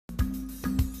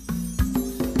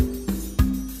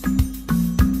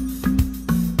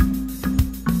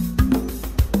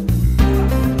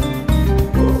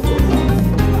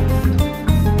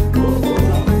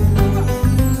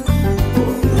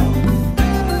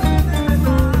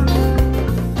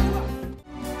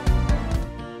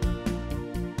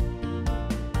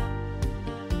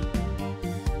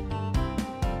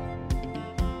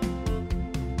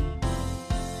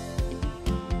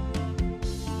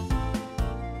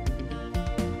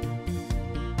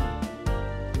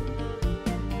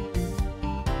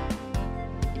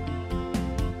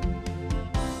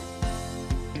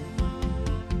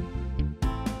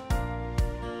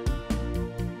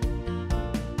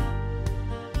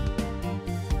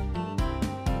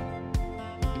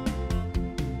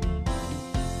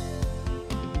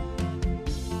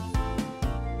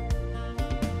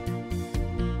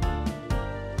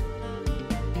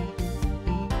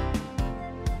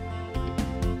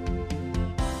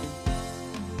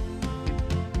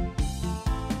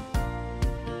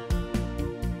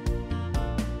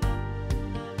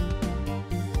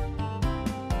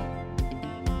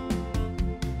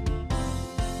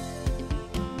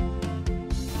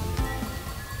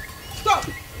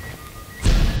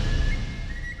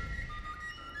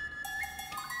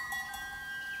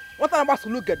I'm about to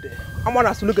look at it. I'm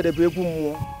going to look at the baby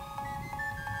more.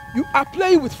 You are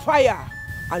playing with fire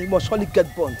and you must surely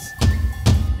get burnt.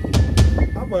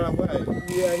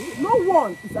 No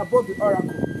one is above the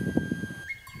oracle.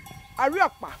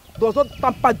 Ariakpa does not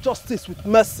tamper justice with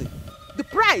mercy. The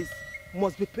price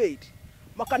must be paid.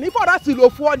 The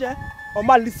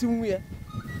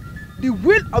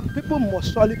will of the people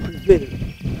must surely prevail.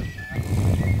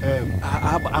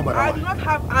 I do not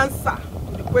have answer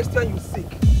to the question you seek.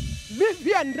 Leave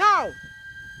here now,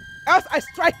 else I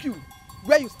strike you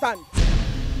where you stand.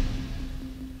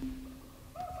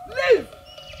 Leave!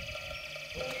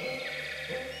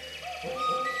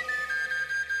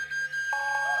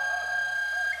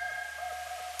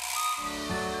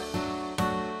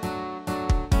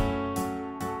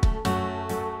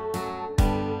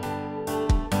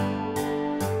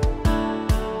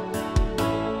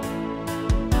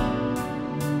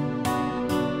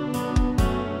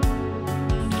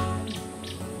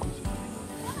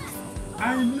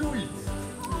 I knew it.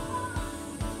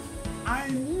 I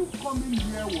knew coming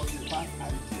here was a bad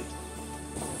idea.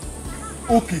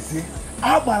 Okay, see,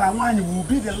 Abarawani will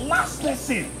be the last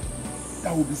person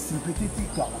that will be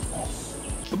sympathetic to our cause.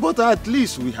 But at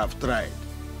least we have tried.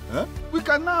 Huh? We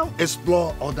can now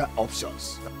explore other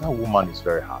options. That woman is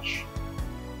very harsh.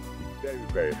 Very,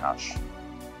 very harsh.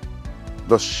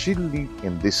 Does she live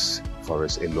in this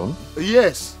forest alone?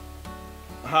 Yes.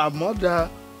 Her mother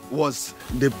was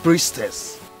the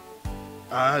priestess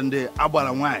and the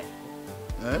Abarawani.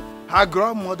 Her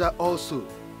grandmother also.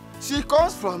 She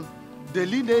comes from the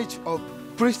lineage of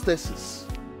priestesses.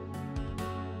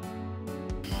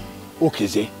 Okay,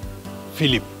 Zé.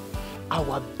 Philip,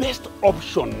 our best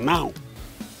option now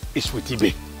is with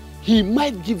Ibe. He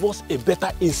might give us a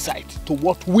better insight to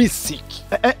what we seek.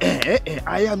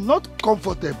 I am not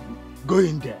comfortable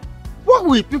going there. What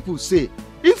will people say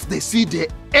if they see the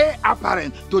heir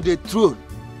apparent to the throne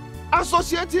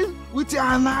associating with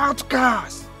an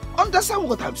outcast? Understand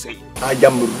what I'm saying? I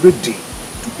am ready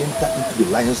to enter into the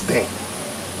lion's den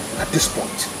at this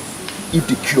point, if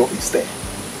the cure is there.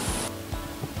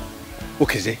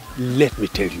 Okay, Zé, let me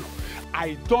tell you,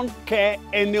 I don't care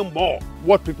anymore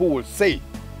what people will say.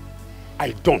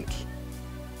 I don't.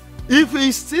 If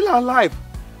he's still alive,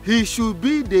 he should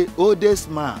be the oldest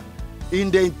man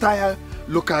in the entire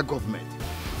local government.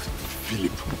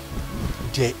 Philip,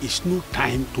 there is no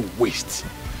time to waste.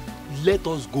 Let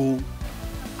us go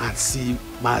and see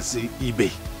Mazi Ibe.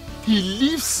 He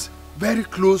lives very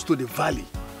close to the valley.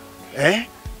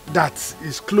 That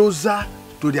is closer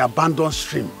to the abandoned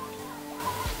stream.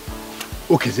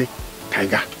 Okay, Zé,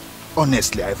 Tiger.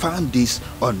 Honestly, I found this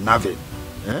unnerving.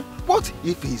 What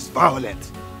if he's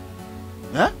violent?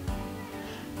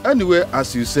 Anyway,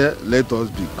 as you said, let us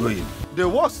be going. The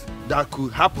worst that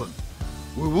could happen,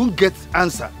 we won't get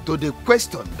answer to the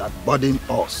question that burden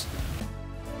us.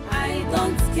 I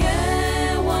don't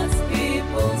care what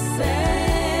people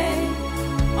say.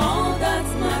 All that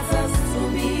matters to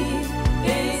me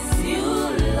is you,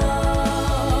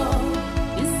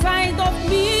 love. Inside of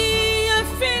me, I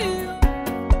feel.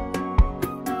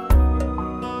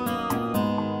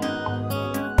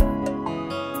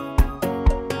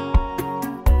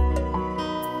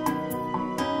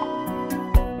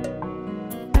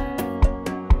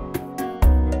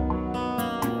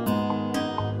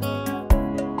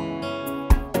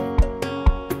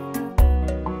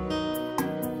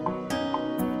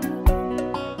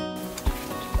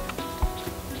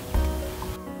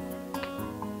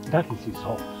 That is his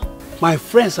house. My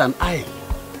friends and I,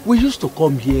 we used to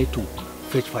come here to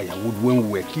fetch firewood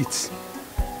when we were kids.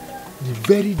 The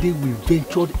very day we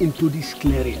ventured into this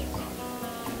clearing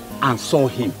and saw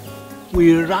him,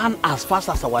 we ran as fast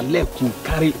as our leg could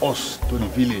carry us to the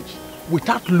village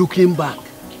without looking back.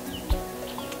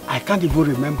 I can't even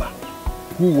remember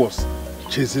who was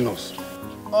chasing us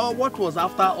or what was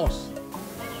after us.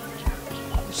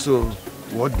 So,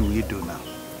 what do we do now?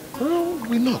 Well,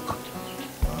 we knock.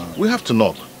 We have to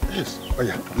knock. Yes. Oh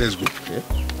yeah, let's go. Okay?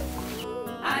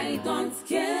 I don't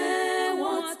care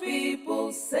what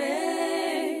people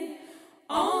say.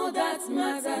 All that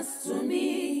matters to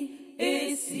me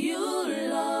is you,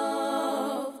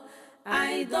 love.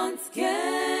 I don't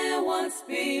care what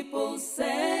people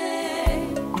say.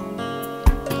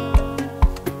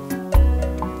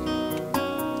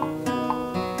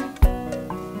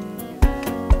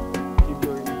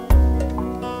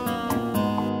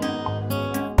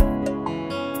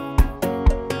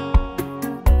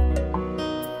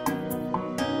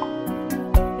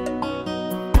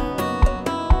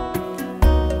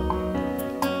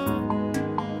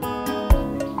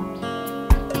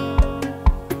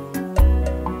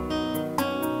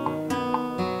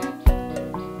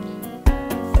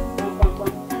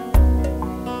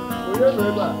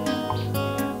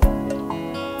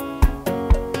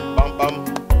 Bam bam.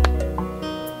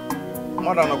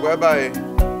 Mother no go by.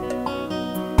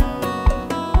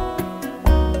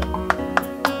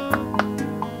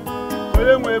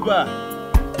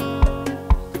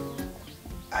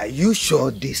 Are you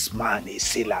sure this man is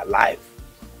still alive?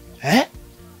 Eh?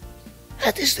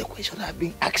 That is the question I've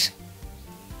been asking.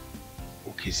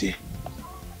 Okay, see.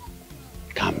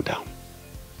 Calm down.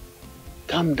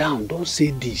 Calm down. Don't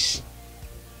say this.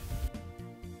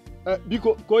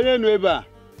 Biko, koye nueba.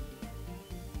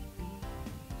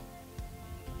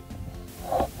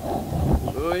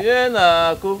 Oye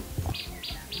nako.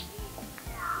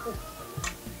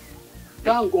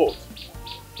 Thank God.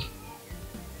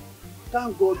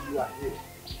 Thank God you are here.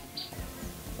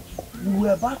 You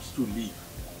were about to leave,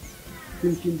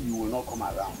 thinking you will not come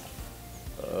around.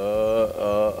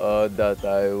 That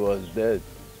I was dead.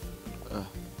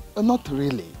 Not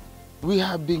really. We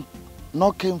have been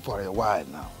knocking for a while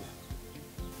now.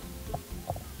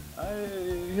 I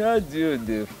heard you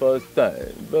the first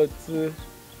time, but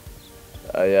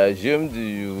I assumed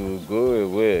you would go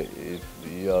away if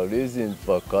your reason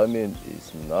for coming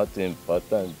is not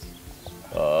important.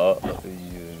 Or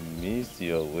you missed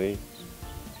your way.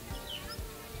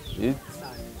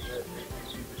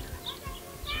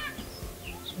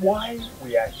 Why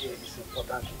we are here is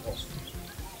important to us.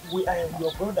 We are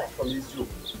your brother from Israel.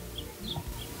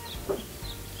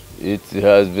 It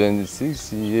has been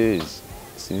 6 years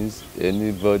since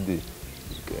anybody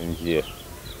came here.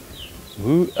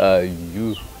 Who are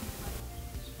you?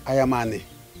 I am Ani.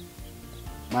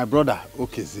 My brother,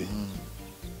 Okezi.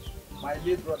 My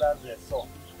late brother's son.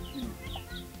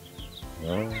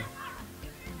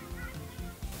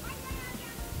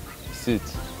 Sit.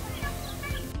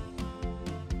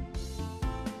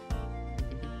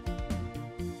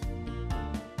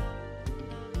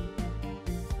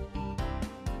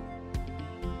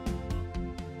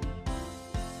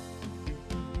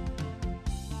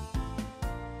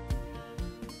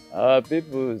 Our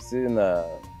people say now,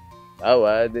 how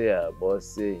are they about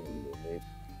saying the name?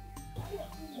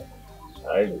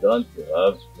 I don't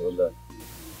have children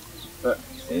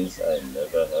since I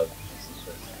never have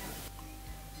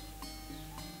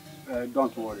visitors.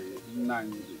 Don't worry,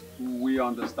 Nani. We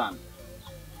understand.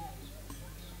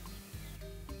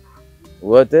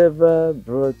 Whatever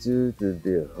brought you to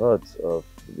the hut of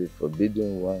the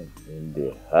Forbidden One in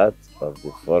the heart of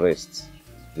the forest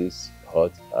this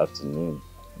hot afternoon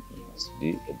must be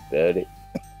a very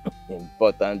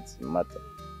important matter.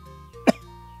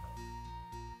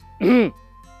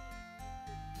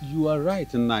 You are right,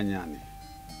 Nanyani.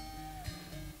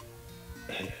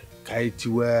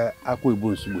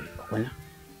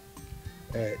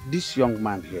 This young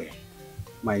man here,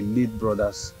 my late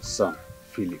brother's son,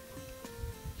 Philip,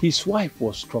 his wife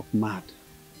was struck mad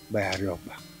by a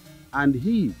robber, and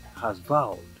he has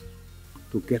vowed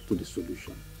to get to the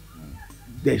solution.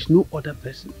 There's no other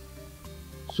person.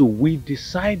 So we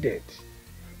decided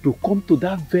to come to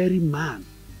that very man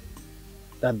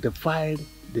that defied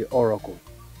the oracle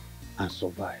and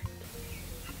survived.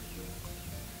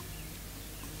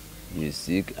 You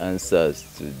seek answers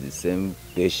to the same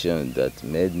question that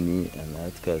made me an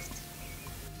outcast.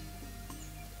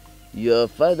 Your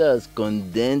fathers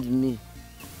condemned me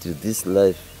to this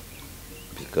life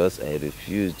because I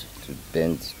refused to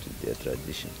bend to their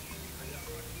tradition.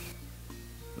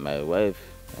 My wife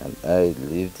and I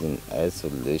lived in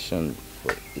isolation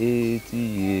for 80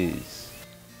 years.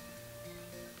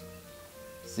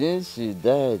 Since she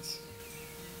died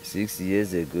 6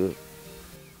 years ago,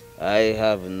 I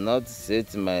have not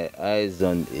set my eyes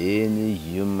on any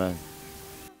human.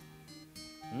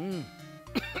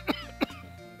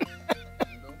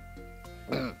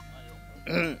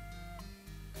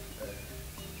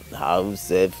 How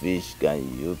selfish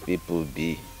can you people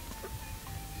be?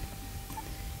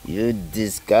 You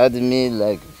discard me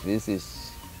like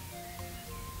feces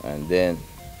and then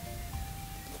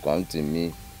come to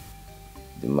me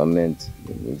the moment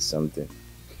you need something.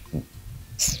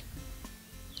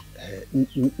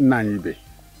 Nanibe,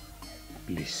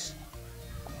 please,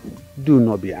 do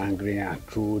not be angry and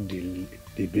throw the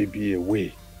baby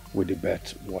away with the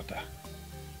bath water.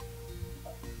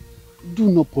 Do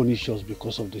not punish us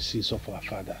because of the sins of our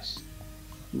fathers.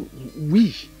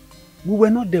 We were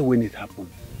not there when it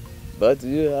happened. But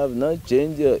you have not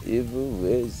changed your evil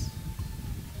ways.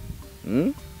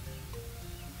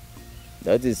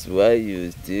 That is why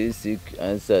you still seek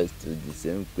answers to the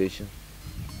same question.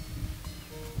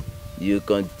 You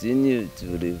continue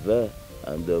to revere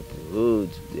and uphold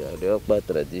the Areopa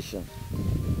tradition.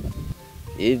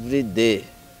 Every day,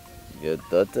 your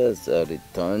daughters are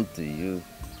returned to you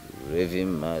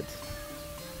raving mad.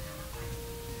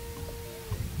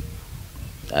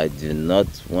 I do not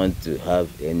want to have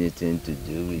anything to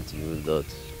do with you lot.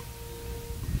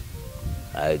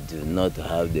 I do not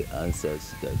have the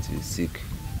answers that you seek.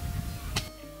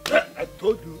 I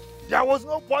told you, there was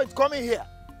no point coming here.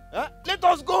 Let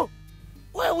us go.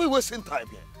 Why are we wasting time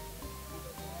here?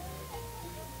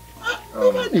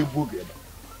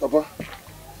 Papa.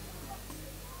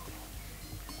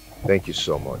 Thank you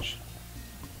so much.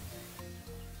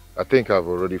 I think I've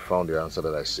already found the answer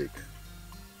that I seek.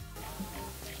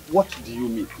 What do you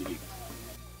mean, Philip?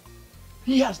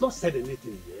 He has not said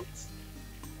anything yet.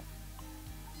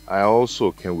 I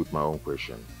also came with my own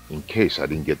question, in case I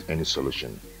didn't get any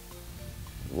solution.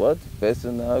 What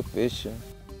personal question?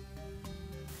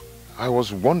 I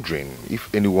was wondering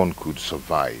if anyone could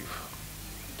survive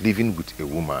living with a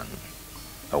woman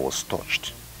that was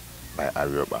touched by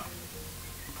Arioba.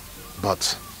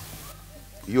 But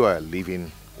you are a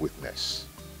living witness.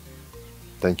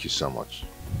 Thank you so much.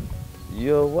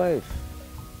 Your wife.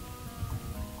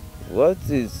 What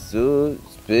is so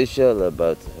special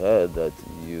about her that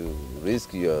you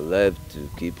risk your life to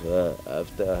keep her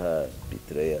after her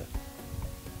betrayal?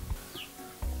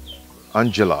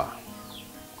 Angela,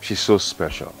 she's so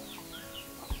special.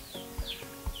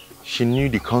 She knew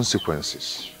the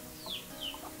consequences,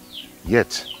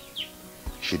 yet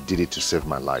she did it to save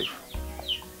my life.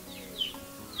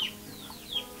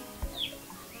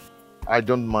 I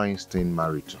don't mind staying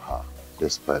married to her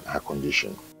despite her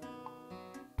condition.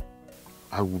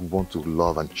 I would want to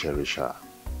love and cherish her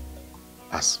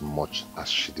as much as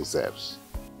she deserves.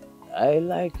 I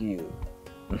like you.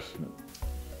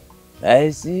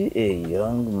 I see a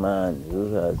young man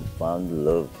who has found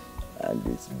love and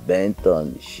is bent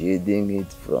on shielding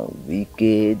it from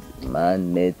wicked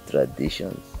man-made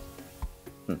traditions.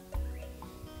 But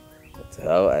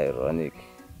how ironic.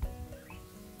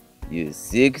 You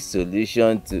seek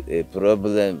solution to a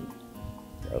problem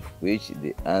of which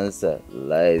the answer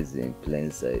lies in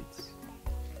plain sight.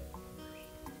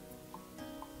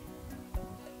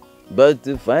 But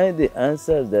to find the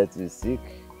answers that you seek,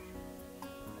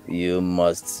 you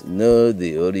must know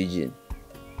the origin.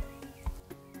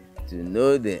 To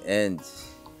know the end,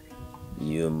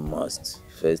 you must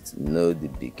first know the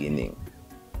beginning.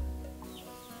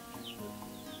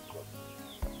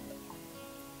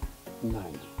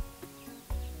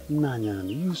 Nanya,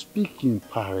 you speak in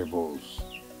parables.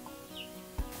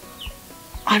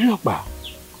 Arioba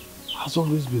has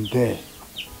always been there.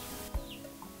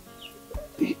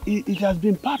 It has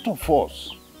been part of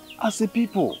us as a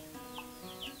people.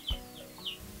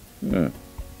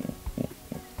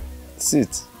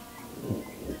 Sit.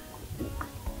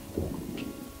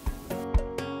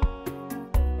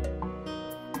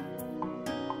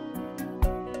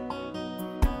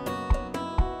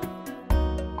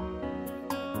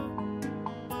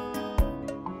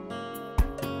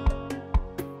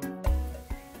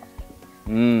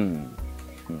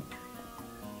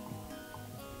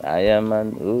 I am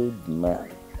an old man.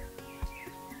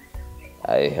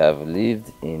 I have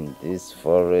lived in this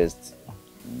forest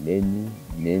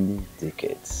many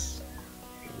decades,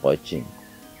 watching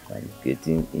and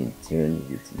getting in tune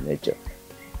with nature.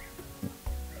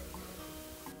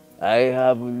 I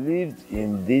have lived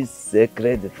in this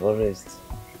sacred forest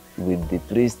with the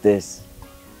priestess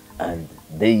and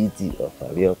deity of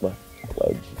Arioba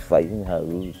while defying her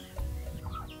rules.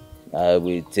 I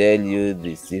will tell you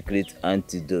the secret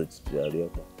antidote to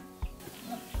Arioba.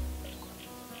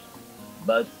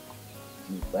 But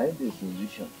to find a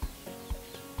solution,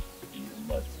 you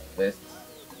must first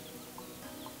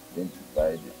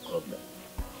identify the problem.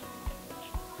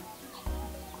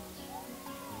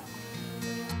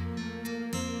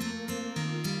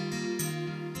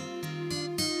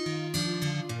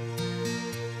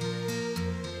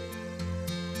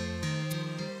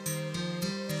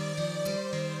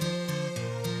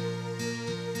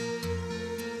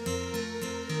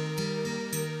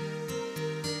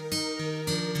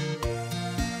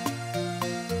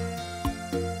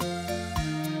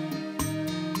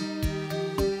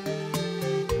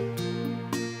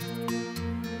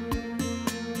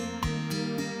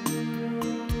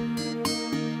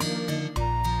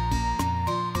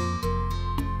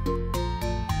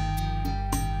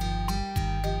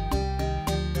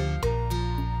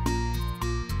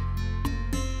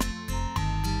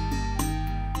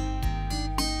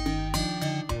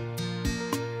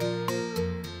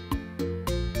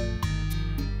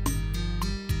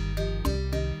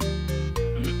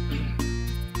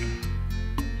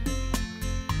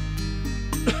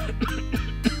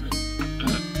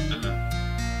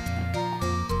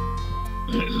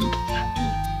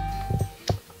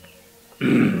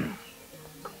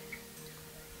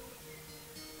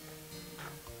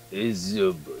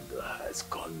 Eziobodo has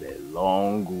come a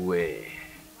long way.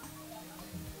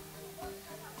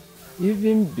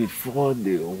 Even before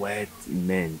the white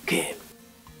men came,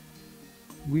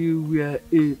 we were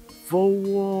a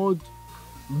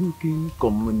forward-looking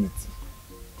community.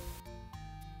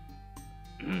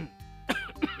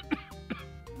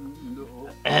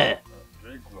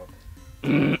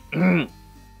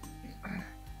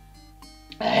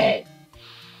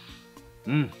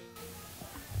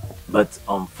 But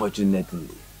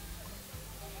unfortunately,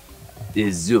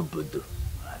 Eziobodo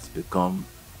has become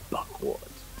backward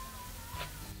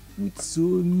with so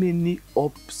many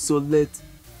obsolete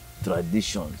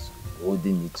traditions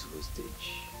holding it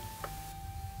hostage.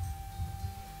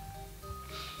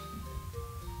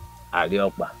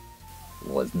 Ariopa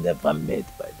was never made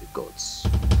by the gods.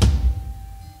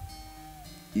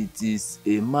 It is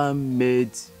a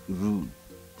man-made rule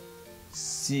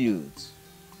sealed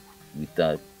with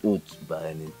an oath by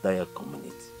an entire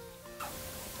community.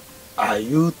 Are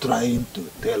you trying to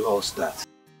tell us that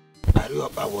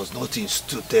Ariopa was not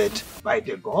instituted by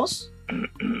the gods?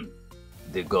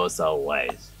 The gods are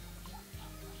wise.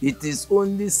 It is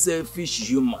only selfish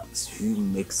humans who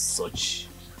make such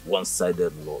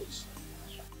one-sided laws.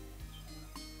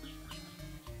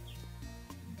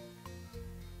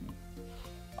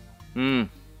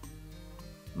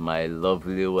 My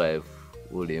lovely wife,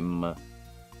 Uremma,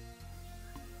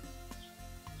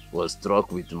 was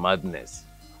struck with madness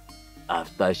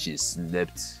after she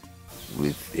slept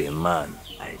with a man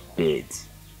I paid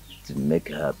to make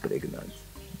her pregnant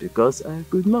because I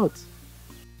could not.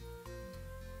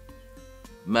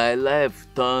 My life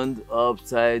turned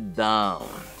upside down.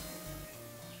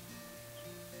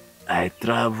 I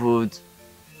traveled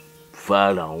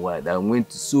far and wide. I went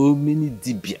to so many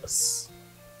dibias.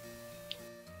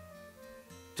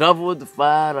 Traveled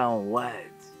far and wide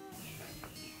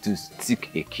to seek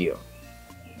a cure.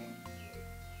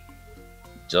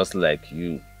 Just like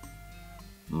you,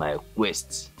 my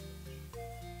quest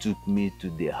took me to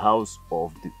the house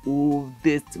of the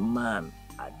oldest man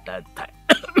at that time.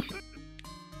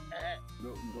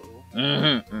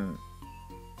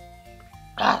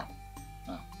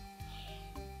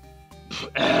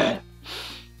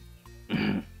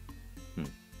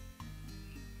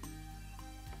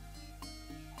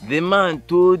 The man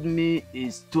told me a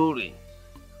story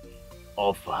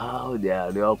of how the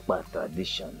Ariopa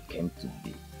tradition came to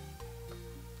be.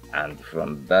 And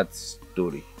from that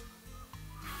story,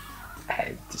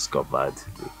 I discovered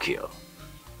the cure.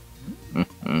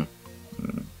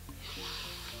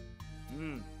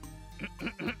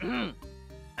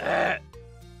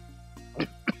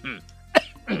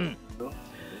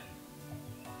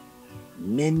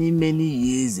 Many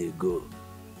years ago,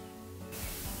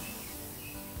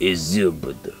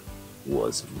 Eziobodo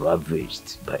was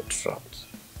ravaged by drought.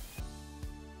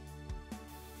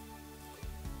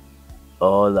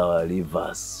 All our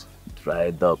rivers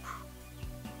dried up.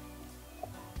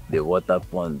 The water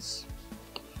ponds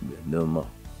were no more.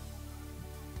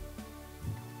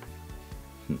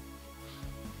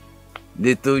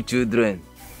 Little children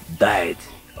died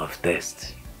of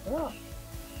thirst.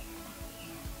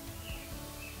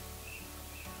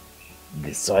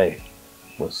 The soil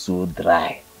was so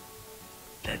dry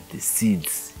that the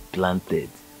seeds planted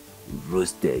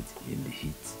roasted in the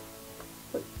heat.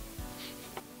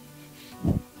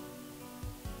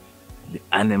 The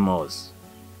animals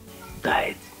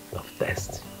died of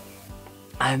thirst.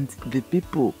 And the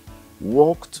people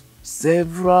walked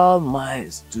several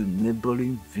miles to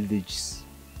neighboring villages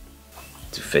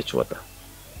to fetch water.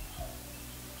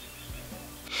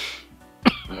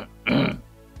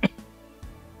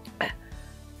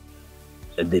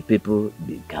 The people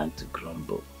began to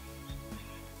grumble,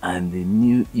 and the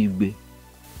new Igbe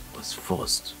was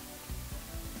forced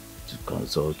to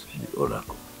consult the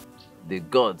oracle. The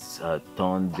gods had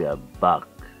turned their back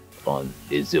on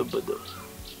Eziobodo.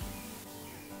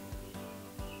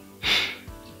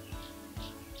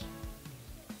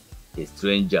 A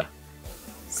stranger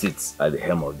sits at the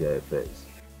helm of their affairs.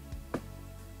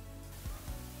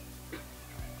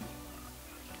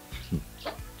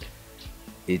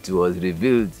 It was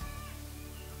revealed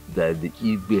that the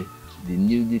Igbe, the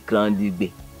newly crowned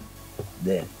Igbe,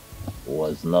 then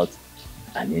was not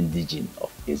an indigene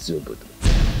of Eziobodo.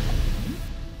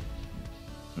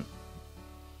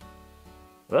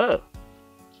 Well,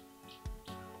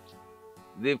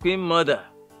 the Queen Mother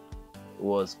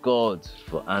was called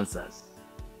for answers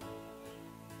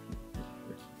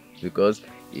because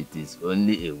it is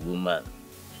only a woman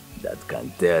that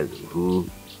can tell who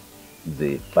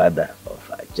the father of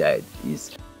her child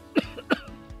is.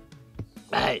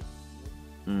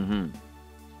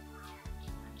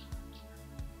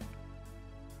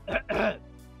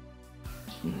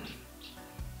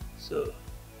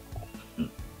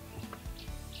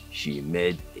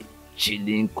 made a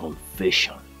chilling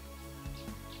confession.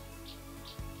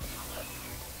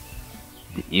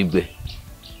 The Igwe,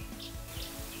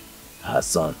 her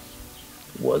son,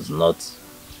 was not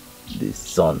the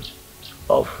son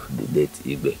of the late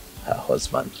Igwe, her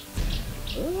husband.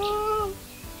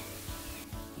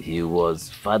 He was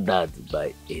fathered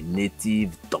by a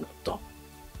native doctor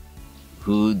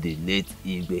who the late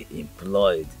Igwe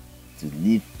employed to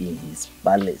live in his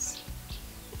palace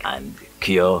and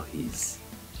cure his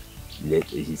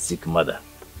sick mother.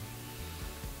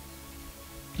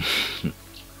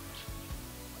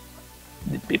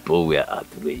 The people were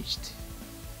outraged.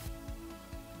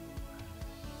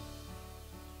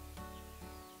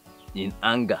 In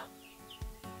anger,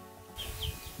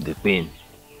 the queen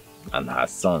and her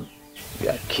son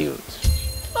were killed.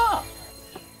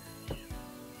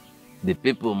 The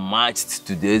people marched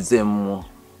to the Ezemo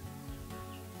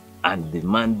and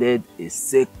demanded a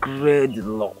sacred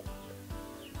law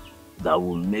that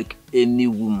would make any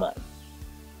woman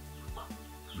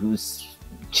who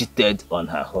cheated on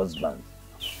her husband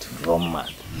to run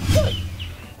mad.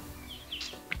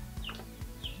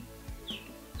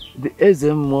 The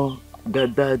Ezemo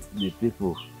gathered the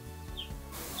people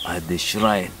at the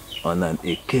shrine on an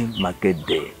Eke market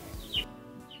day.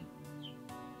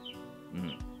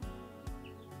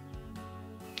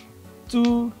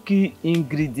 Two key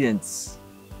ingredients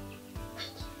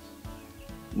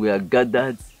were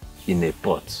gathered in a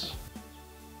pot,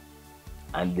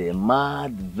 and the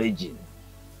mad virgin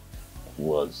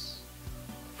was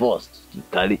forced to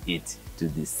carry it to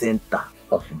the center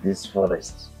of this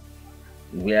forest,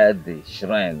 where the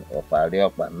shrine of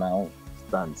Ariopa now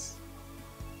stands.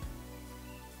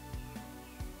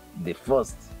 The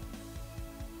first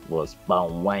was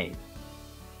palm wine,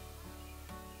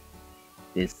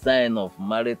 a sign of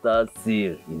marital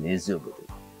seal in Eziobodo.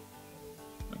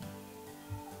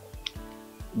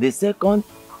 The second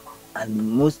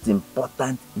and most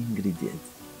important ingredient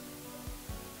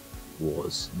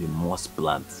was the moss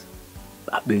plant,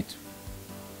 Abetu.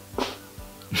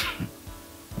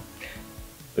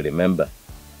 Remember,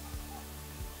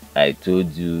 I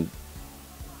told you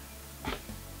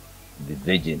the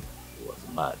virgin was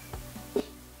mad.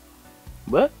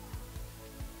 But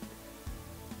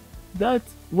that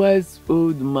wise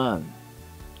old man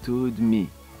told me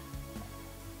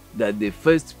that the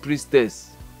first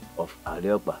priestess of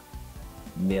Ariopa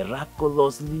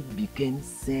miraculously became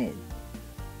sane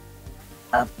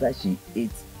after she ate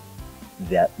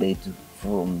the Abetu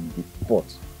from the pot.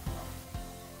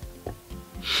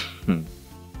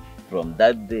 From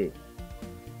that day,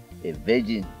 a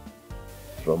virgin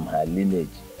from her lineage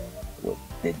was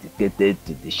dedicated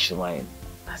to the shrine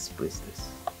as priestess.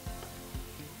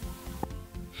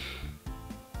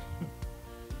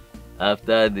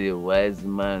 After the wise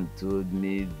man told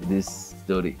me this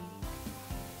story,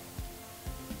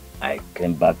 I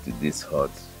came back to this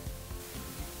hut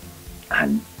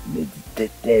and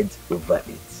meditated over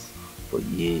it for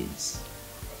years.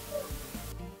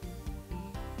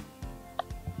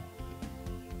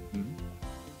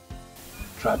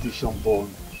 Tradition born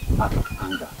out of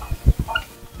anger,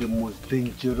 the most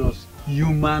dangerous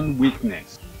human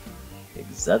weakness.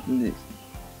 Exactly.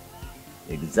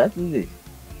 Exactly.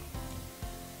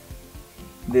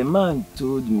 The man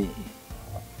told me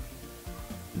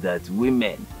that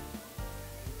women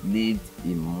lived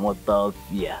in mortal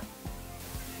fear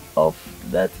of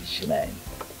that shrine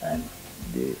and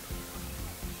the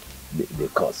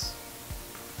curse.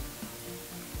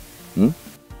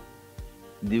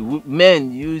 The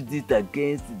men used it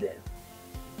against them,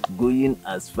 going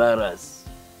as far as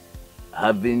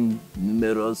having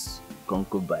numerous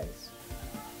concubines,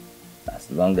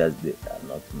 as long as they are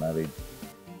not married.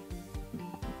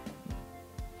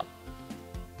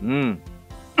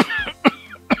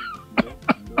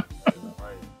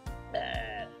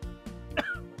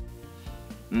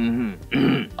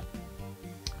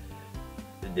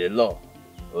 The law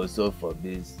also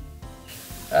forbids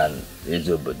an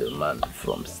Eziobodo man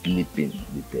from sleeping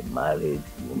with a married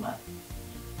woman.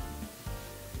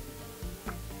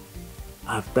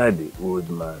 After the old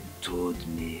man told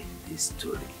me this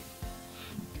story,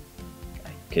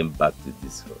 I came back to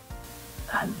this hut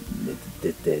and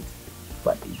meditated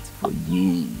over it for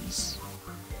years.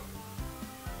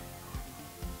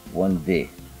 One day,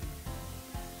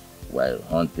 while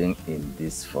hunting in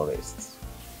this forest,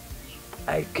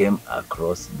 I came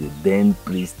across the then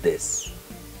priestess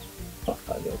of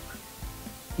Ariopa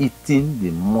eating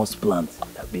the moss plant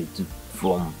Abetu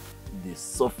from the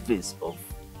surface of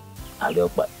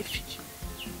Ariopa effigy.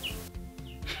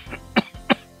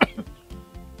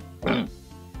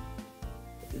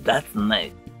 That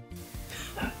night,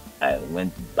 I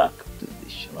went back to the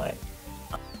shrine.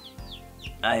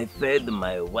 I fed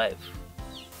my wife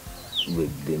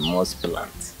with the moss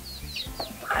plant,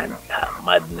 and her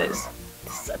madness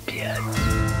disappeared.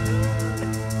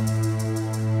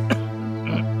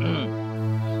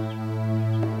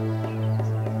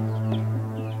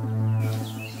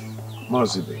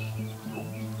 Mazibe,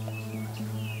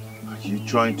 are you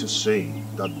trying to say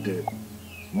that the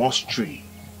moss tree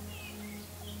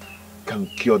can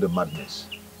cure the madness?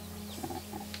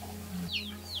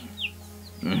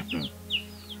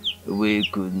 We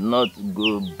could not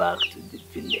go back to the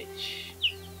village.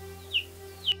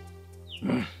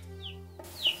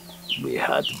 We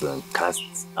had been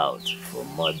cast out for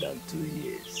more than 2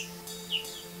 years,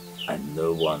 and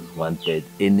no one wanted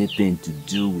anything to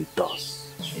do with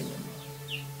us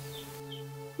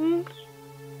anymore.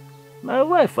 My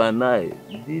wife and I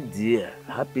did here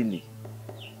happily,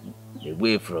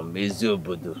 away from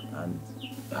Eziobodo and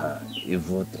her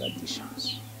evil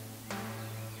traditions.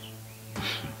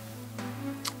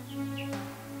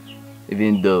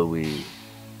 Even though we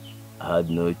had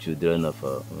no children of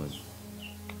our own,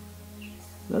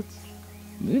 but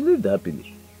we lived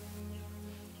happily.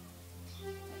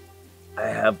 I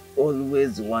have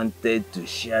always wanted to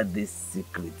share this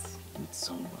secret with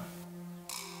someone,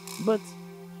 but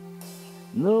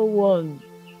no one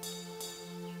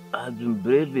had been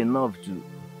brave enough to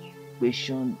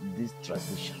question this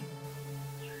tradition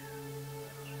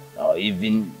or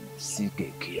even seek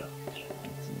a cure.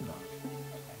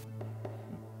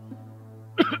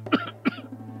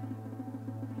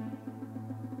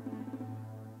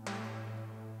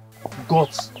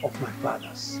 Gods of my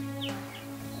fathers,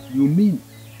 you mean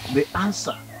the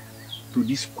answer to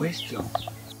this question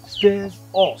stares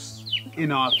us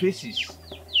in our faces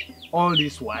all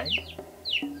this while,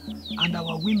 and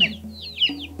our women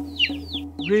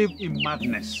rave in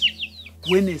madness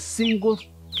when a single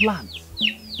plant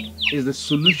is the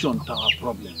solution to our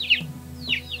problem?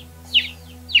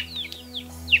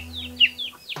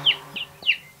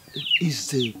 Is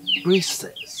the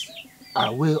priestess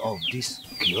aware of this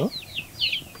cure?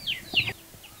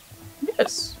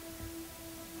 Yes,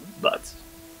 but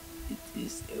it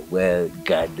is a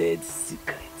well-guarded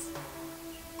secret.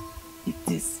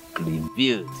 It is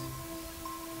revealed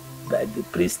by the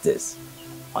priestess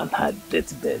on her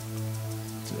deathbed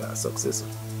to her successor.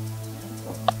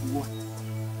 What?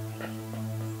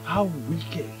 How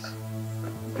wicked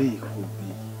they could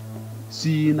be,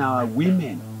 seeing our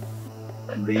women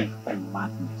live in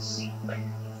madness.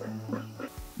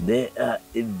 They are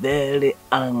a very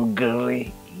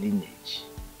angry lineage.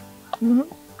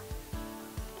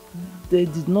 They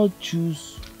did not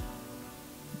choose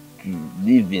to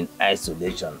live in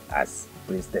isolation as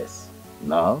priestess.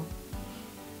 No.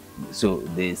 So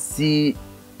they see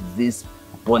this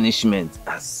punishment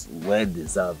as well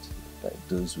deserved by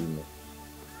those women.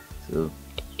 So,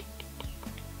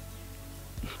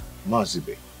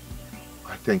 Mazibe,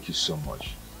 I thank you so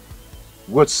much.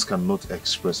 Words cannot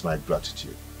express my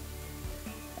gratitude.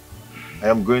 I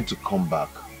am going to come back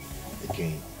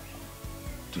again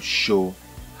to show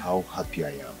how happy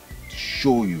I am, to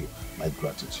show you my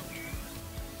gratitude.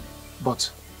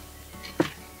 But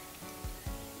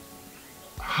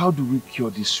how do we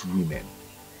cure these women?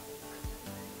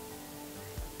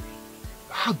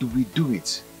 How do we do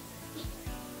it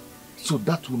so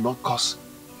that will not cause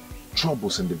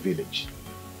troubles in the village?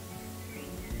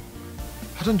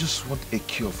 I don't just want a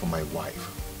cure for my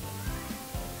wife,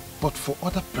 but for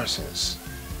other persons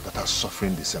that are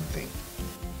suffering the same thing.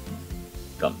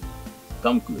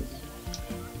 Come close.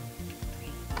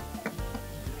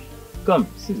 Come,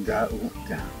 sit down.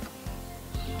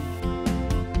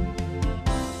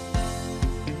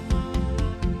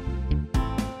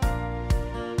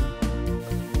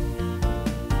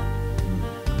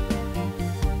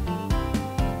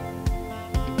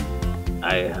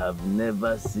 I have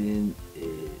never seen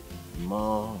a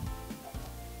more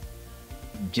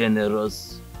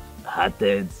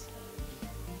generous-hearted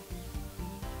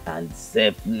and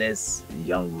selfless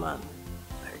young man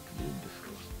like you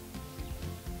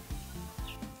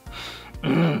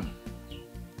before.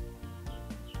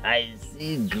 I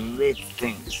see great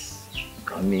things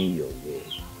coming your way.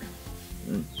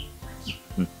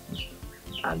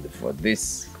 And for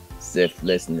this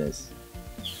selflessness,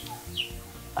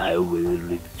 I will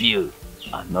reveal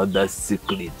another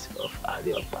secret of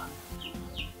Ariopa.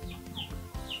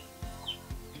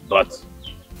 But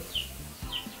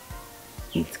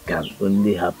it can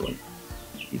only happen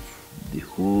if the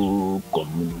whole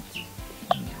community,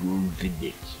 the whole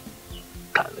village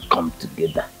can come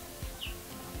together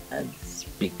and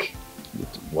speak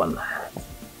with one heart.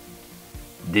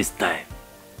 This time,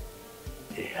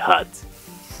 heart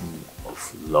full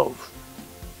of love,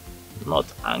 not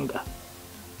anger.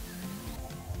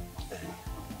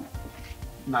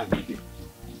 Nagide,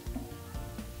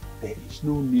 there is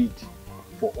no need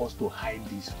for us to hide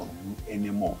this from you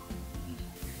anymore.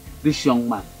 This young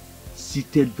man,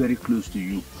 seated very close to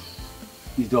you,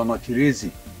 is the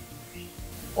Onochireze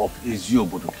of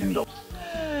Eziobodo Kingdom.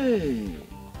 Hey,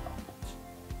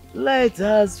 light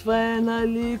has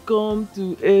finally come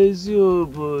to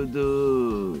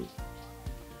Eziobodo.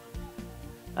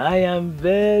 I am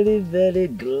very, very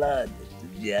glad to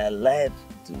be alive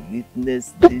to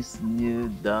witness this new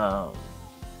dawn.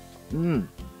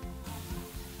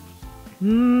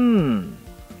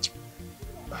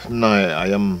 Now I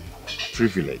am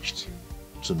privileged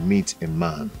to meet a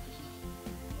man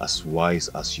as wise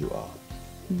as you are.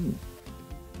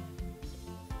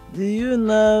 Do you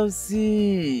now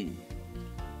see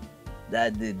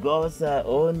that the gods are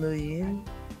all knowing?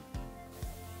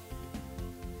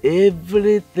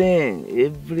 Everything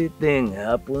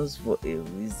happens for a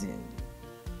reason.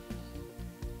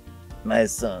 My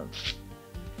son,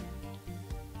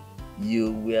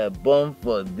 you were born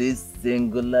for this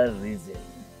singular reason.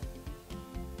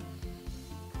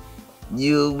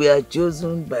 You were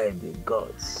chosen by the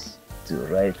gods to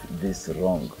right this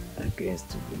wrong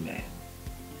against women.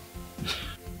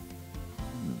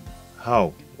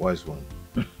 How, wise one?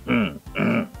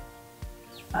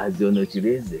 As the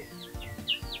Onochireze,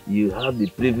 you have the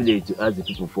privilege to ask the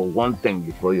people for one thing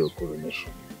before your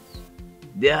coronation.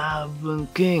 There have been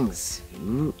kings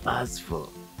who asked for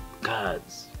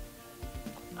cars,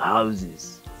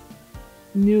 houses,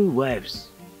 new wives,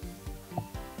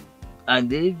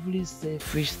 and every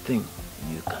selfish thing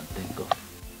you can think of.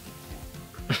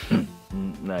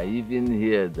 I even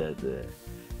hear that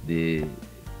the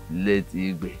late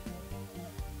Igwe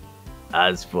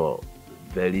asked for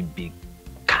very big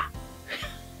car.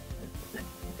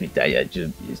 Peter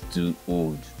Yajub is too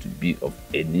old to be of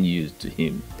any use to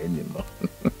him anymore.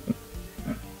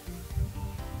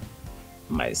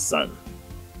 My son,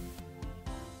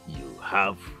 you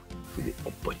have the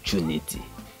opportunity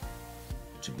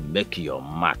to make your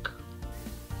mark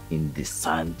in the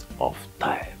sand of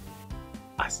time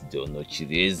as the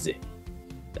Onochireze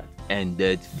that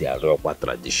ended the Aropa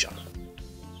tradition.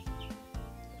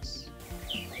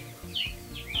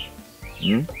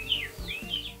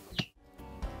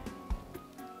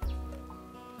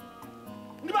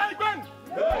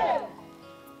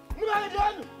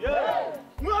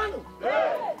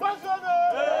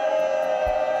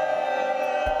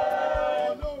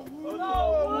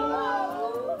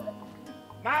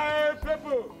 My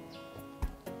people,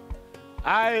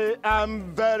 I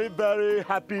am very, very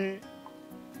happy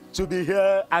to be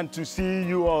here and to see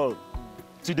you all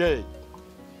today.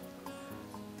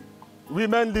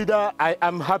 Women leader, I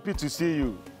am happy to see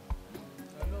you.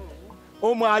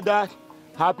 Umuada,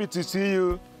 happy to see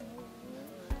you.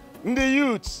 The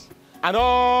youths and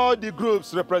all the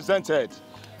groups represented,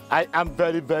 I am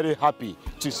very, very happy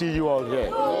to see you all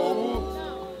here.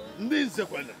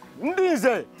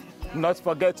 Ndize, not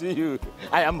forgetting you,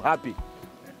 I am happy.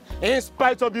 In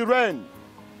spite of the rain,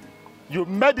 you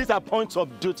made it a point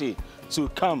of duty to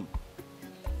come.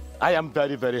 I am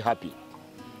very, very happy.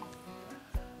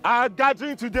 Our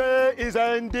gathering today is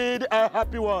indeed a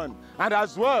happy one, and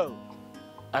as well,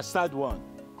 a sad one.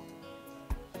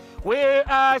 We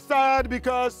are sad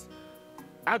because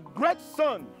a great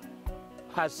sun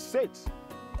has set.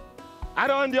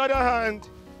 And on the other hand,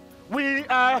 we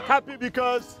are happy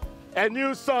because a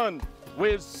new sun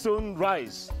will soon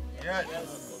rise.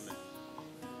 Yes.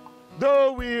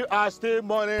 Though we are still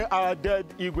mourning our dead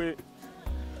Igwe,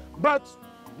 but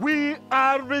we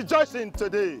are rejoicing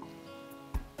today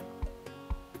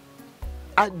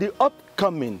at the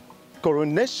upcoming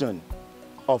coronation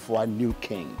of our new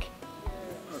king.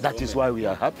 That is why we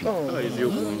are happy. Elders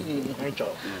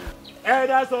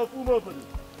of Umobodo,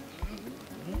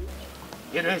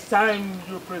 it is time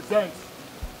you present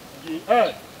the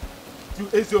heir to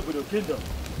Eziobodo Kingdom.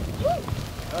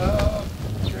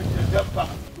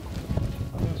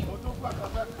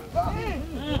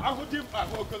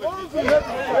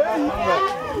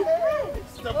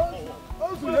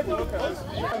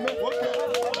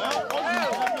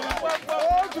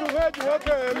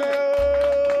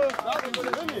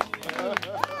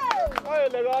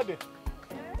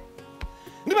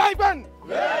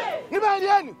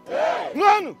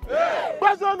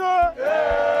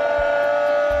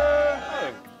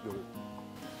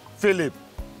 Philip,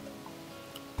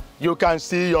 you can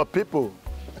see your people.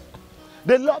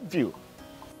 They love you.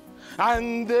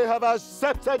 And they have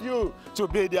accepted you to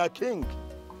be their king.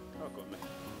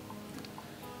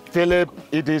 Philip,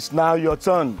 it is now your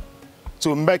turn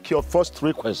to make your first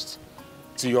request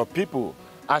to your people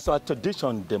as our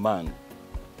tradition demands.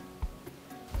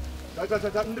 I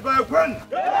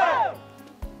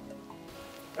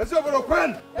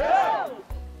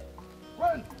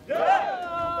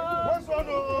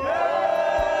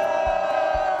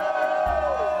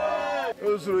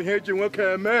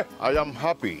am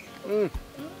happy.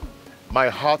 My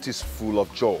heart is full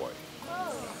of joy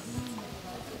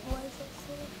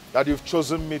that you've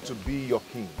chosen me to be your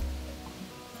king.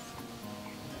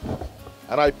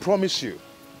 And I promise you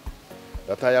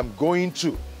that I am going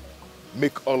to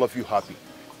make all of you happy.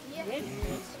 Yes.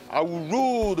 I will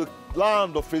rule the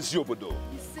land of Eziobodo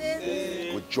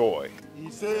with joy,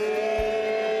 with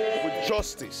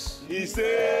justice,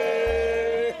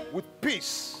 with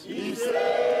peace.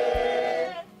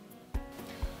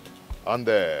 And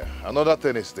another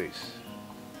thing is this.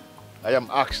 I am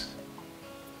asked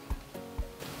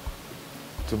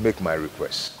to make my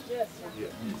request. Yes.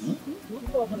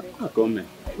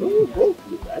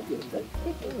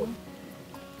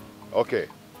 Okay.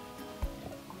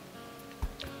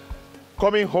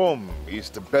 Coming home is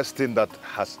the best thing that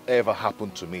has ever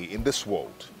happened to me in this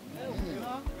world.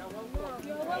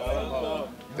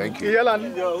 Thank you.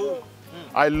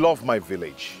 I love my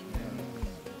village.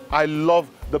 I love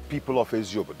the people of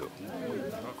Eziobodo.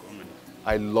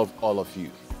 I love all of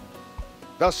you.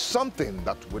 There's something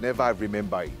that whenever I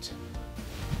remember it,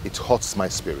 it hurts my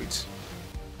spirit.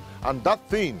 And that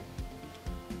thing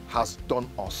has done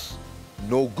us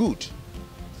no good.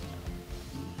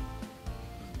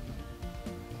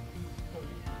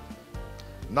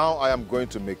 Now I am going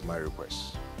to make my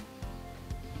request.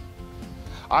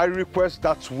 I request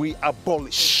that we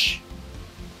abolish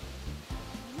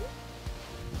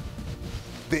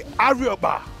the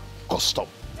Arioba custom.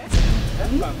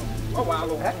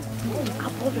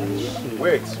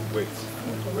 Wait.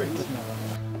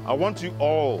 I want you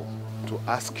all to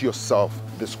ask yourself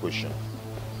this question,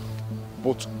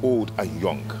 both old and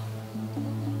young,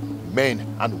 men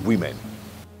and women.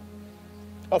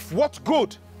 Of what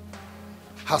good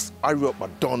has Arioba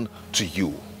done to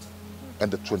you in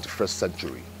the 21st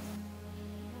century?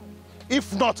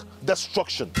 If not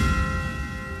destruction.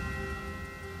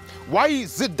 Why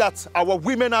is it that our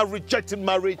women are rejecting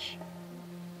marriage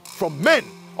from men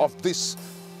of this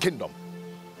kingdom?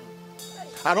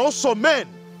 And also men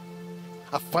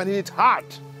are finding it hard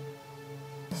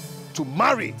to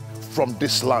marry from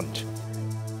this land.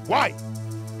 Why?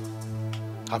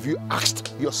 Have you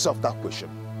asked yourself that question?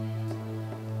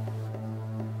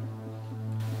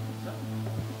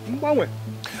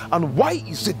 And why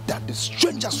is it that the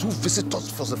strangers who visit us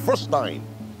for the first time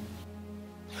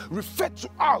refer to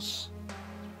us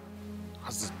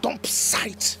as the dump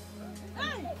site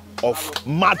of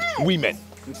mad women?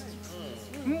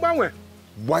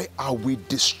 Why are we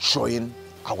destroying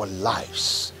our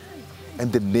lives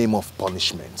in the name of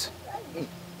punishment?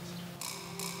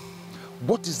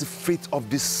 What is the fate of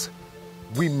these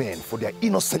women for their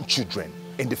innocent children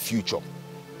in the future?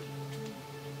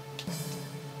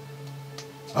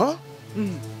 Huh?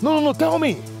 No, tell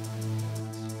me.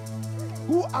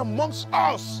 Who amongst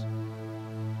us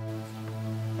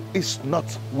is not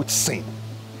with sin?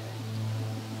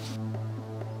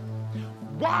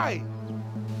 Why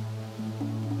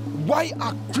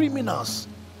are criminals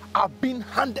being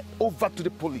handed over to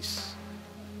the police?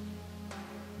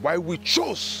 Why we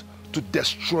chose to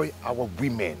destroy our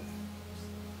women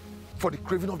for the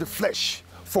craving of the flesh,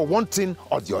 for one thing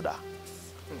or the other?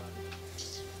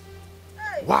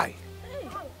 Why?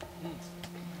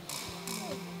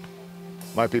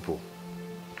 My people,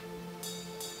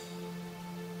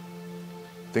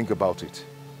 think about it.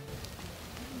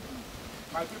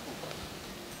 My people,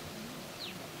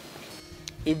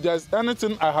 if there's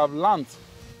anything I have learned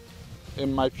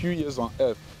in my few years on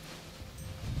earth,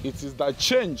 it is that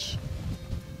change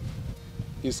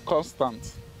is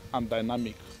constant and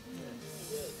dynamic.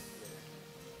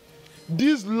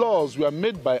 These laws were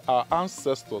made by our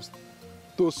ancestors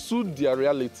to suit their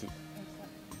reality.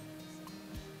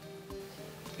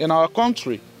 In our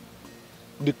country,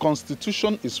 the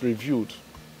constitution is reviewed.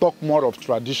 Talk more of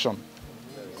tradition.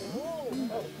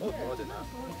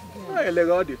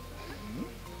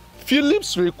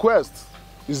 Philip's request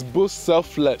is both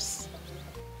selfless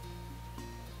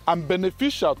and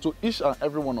beneficial to each and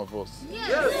every one of us.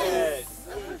 Yes.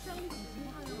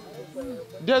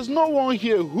 There's no one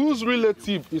here whose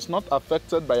relative is not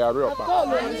affected by Arioba.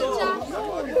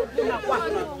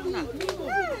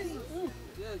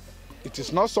 It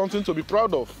is not something to be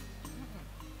proud of.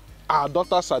 Our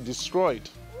daughters are destroyed.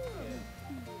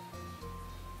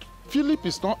 Philip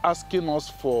is not asking us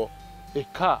for a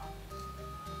car,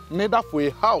 neither for a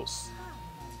house.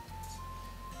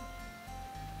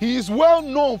 He is well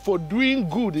known for doing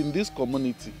good in this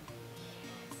community.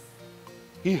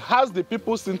 He has the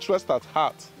people's interest at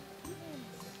heart.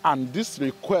 And this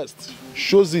request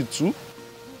shows it too.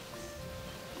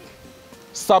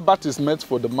 Sabbath is meant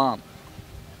for the man,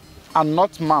 and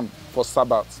not man for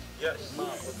Sabbath. Yes.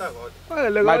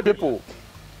 My people,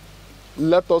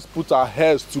 let us put our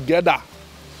heads together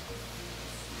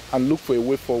and look for a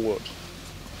way forward.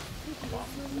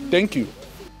 Thank you.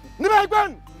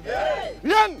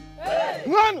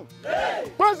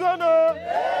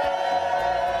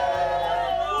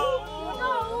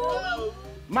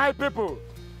 My people,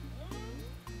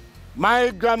 my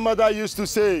grandmother used to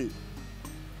say,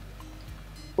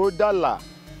 Odala,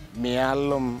 me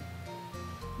alum,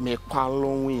 me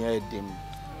kwalung we edim.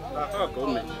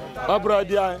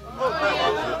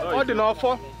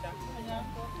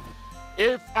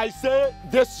 If I say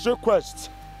this request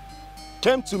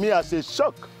came to me as a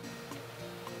shock,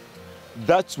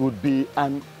 that would be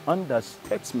an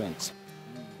understatement.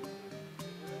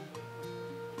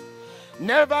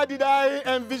 Never did I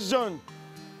envision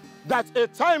that a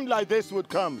time like this would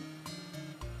come.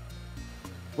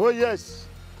 Oh yes,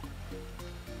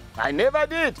 I never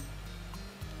did.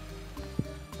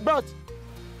 But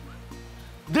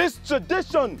this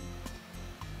tradition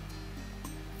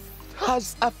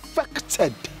has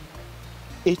affected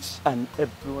each and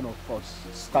every one of us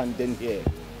standing here.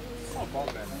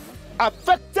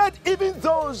 Affected even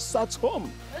those at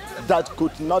home that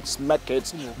could not make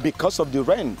it because of the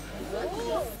rain.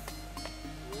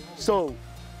 So,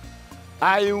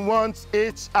 I want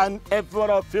each and every one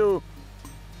of you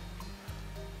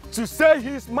to say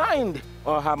his mind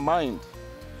or her mind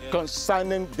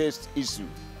concerning this issue.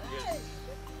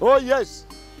 Oh yes.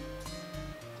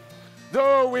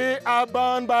 Though we are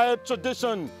bound by a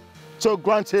tradition to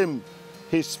grant him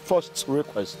his first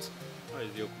request.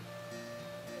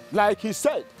 Like he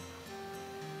said,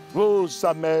 rules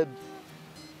are made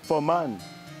for man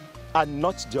and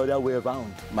not the other way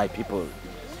around, my people.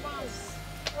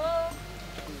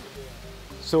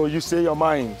 So you say your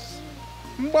minds.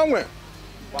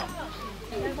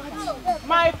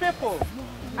 My people,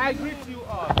 I greet you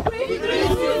all. We greet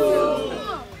you.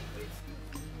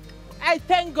 I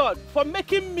thank God for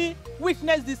making me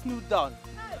witness this new dawn.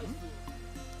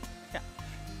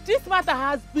 This matter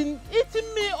has been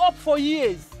eating me up for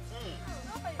years.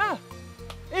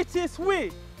 It is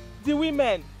we, the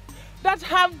women, that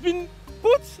have been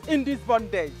put in this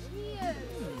bondage.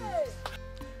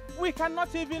 We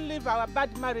cannot even leave our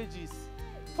bad marriages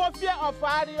for fear of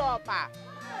Ariopa.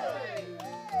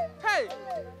 Hey,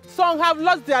 some have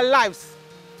lost their lives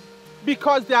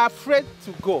because they are afraid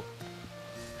to go.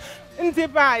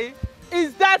 Ndibai,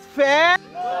 is that fair?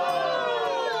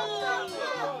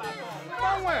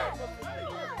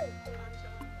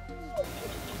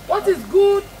 What is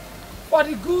good for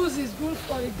the goose is good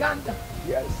for the gander.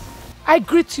 Yes. I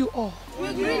greet you all.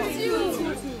 We greet you.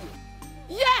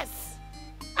 Yes,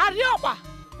 Arioba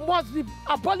must be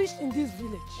abolished in this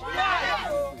village.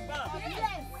 Yes.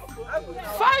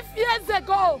 5 years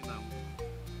ago,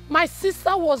 my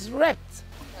sister was raped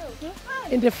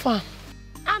in the farm.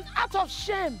 And out of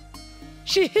shame,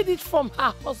 she hid it from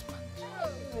her husband.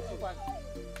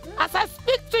 As I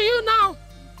speak to you now,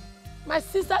 my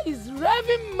sister is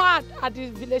raving mad at the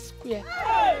village square.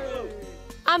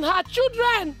 And her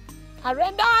children are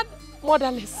rendered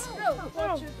motherless.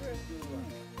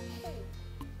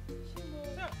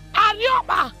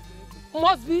 Arioba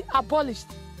must be abolished.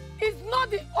 It's not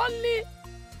the only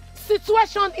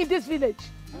situation in this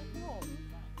village.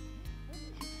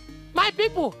 My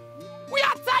people, we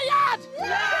are tired!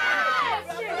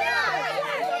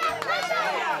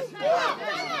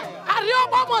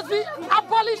 Arioba must be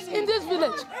abolished in this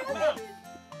village.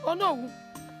 Oh no,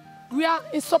 we are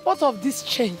in support of this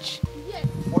change.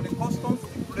 For the customs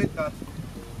stipulate that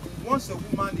once a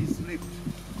woman is raped,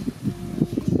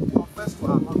 she confesses to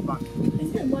her husband and be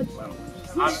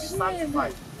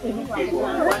sanctified.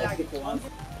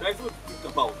 That's what you think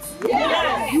about.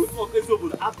 Yes! You for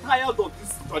Ezobo are tired of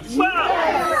this tradition.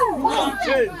 Yes!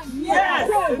 Change.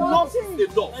 Yes! Enough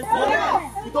is enough.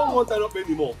 Yes! We don't want that up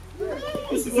anymore.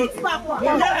 Yes!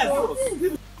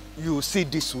 You see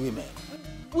these women.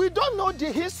 We don't know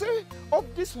the history of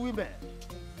these women,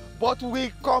 but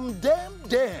we condemn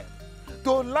them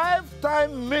to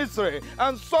lifetime misery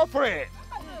and suffering.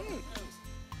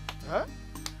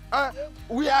 Huh?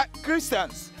 We are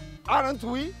Christians, aren't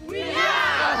we? We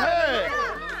are!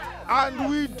 And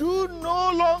we do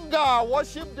no longer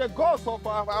worship the gods of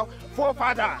our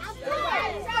forefathers.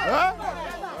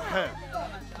 Huh?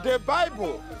 The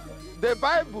Bible the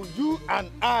Bible you and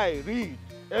I read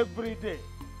every day,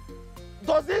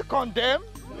 does it condemn?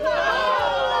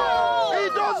 No!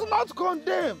 It does not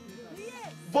condemn.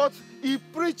 But it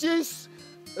preaches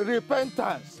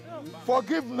repentance,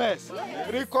 forgiveness,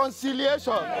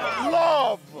 reconciliation,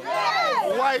 love.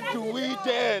 Why do we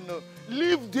then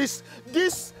leave this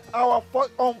our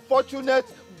unfortunate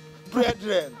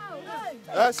brethren,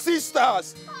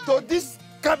 sisters, to this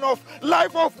kind of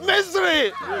life of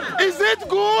misery? Is it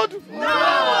good?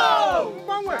 No!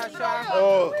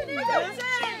 Oh,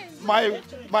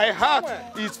 my heart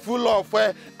is full of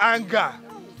anger.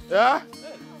 Yeah?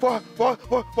 For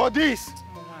this,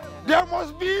 there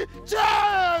must be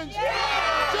change!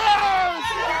 Change!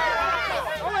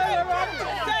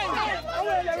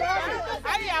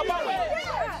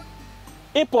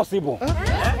 Impossible.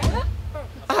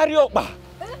 Arioba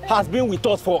has been with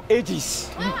us for ages.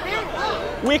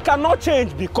 We cannot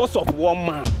change because of one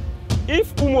man.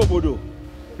 If Umobodo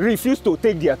refuse to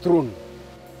take their throne,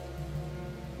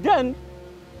 then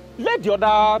let the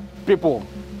other people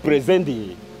present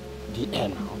the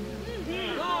end.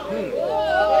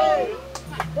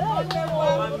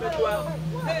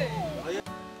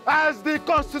 As the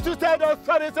constituted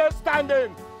authority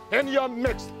standing in your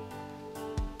midst,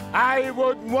 I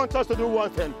would want us to do one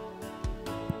thing.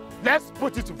 Let's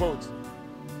put it to vote.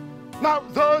 Now,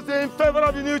 those in favor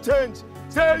of the new change,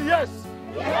 say yes.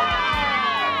 Yes!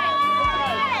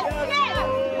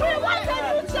 We want a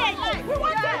new change! We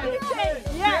want a new change!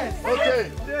 Yes!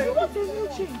 Okay. We want a new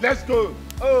change! Let's go.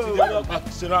 Oh.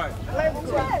 Let's go.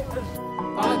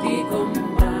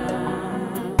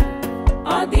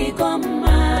 Odigoma,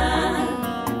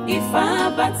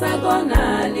 ifa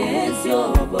batagona lezi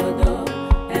obodo.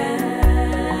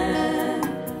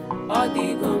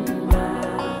 Odigoma.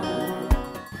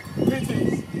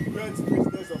 Greetings, great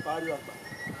business of Ariokpa.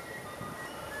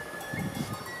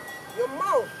 Your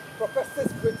mouth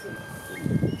professes greatness.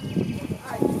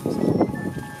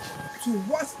 To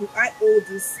what do I owe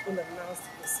this unannounced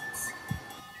visit?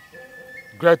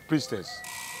 Great priestess,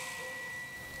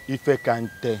 Ife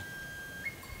Kante.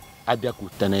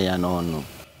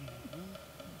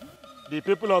 The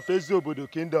people of Ezobodo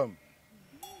Kingdom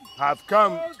have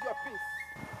come.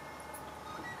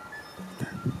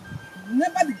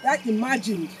 Never did I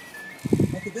imagine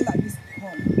that a day like this would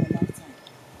come in my lifetime.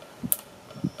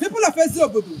 People of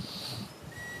Ezobodo,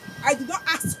 I did not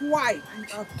ask why you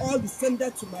have all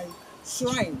descended to my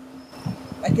shrine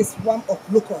like a swarm of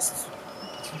locusts.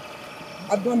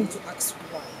 I don't need to ask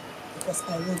why, because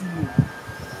I already know.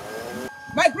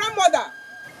 My grandmother,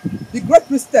 the great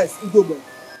priestess Ugobe,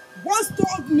 once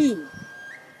told me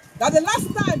that the last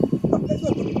time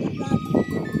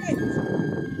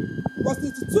was to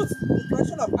institute the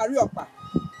tradition of Ariokpa.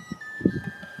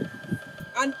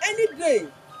 And any day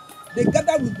they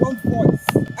gather with one voice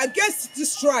against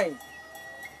this shrine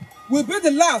will be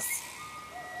the last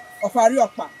of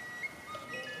Ariokpa.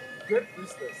 Great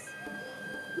priestess,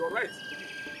 you're right.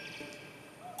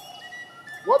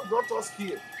 What brought us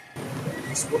here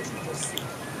is what you just said.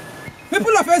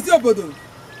 People of Ezobodo,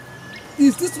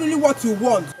 is this really what you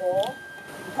want? Or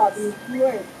you have been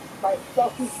influenced by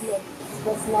selfish men,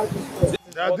 personal distress?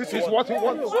 This is what you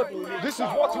want. This is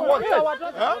what you want.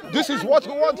 This is what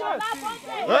you want. Yes.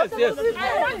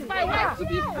 I want my wife to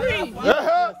be free.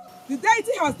 The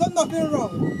deity has done nothing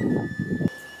wrong.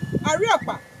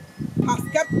 Ariokpa has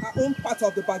kept her own part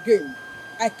of the bargain.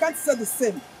 I can't say the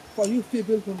same for you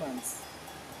feeble humans.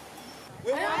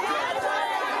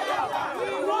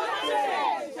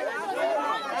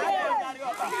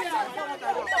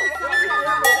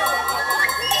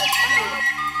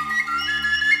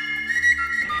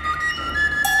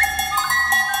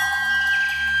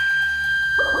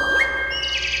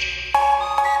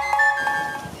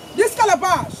 This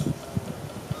calabash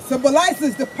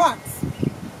symbolizes the pact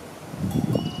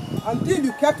until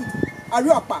you kept it,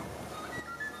 Ariokpa.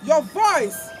 Your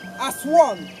voice as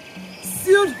one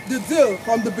sealed the deal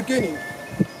from the beginning.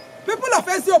 People of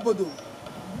Ezobodo,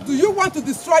 do you want to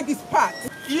destroy this pact?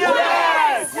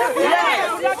 Yes!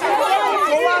 Yes!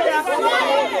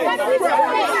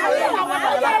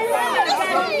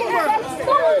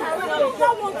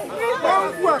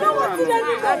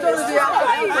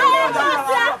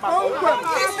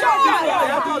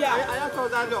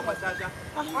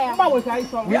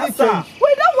 Yes, sir.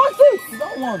 We don't want it. We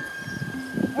don't want.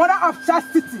 Mother of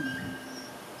chastity,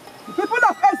 the people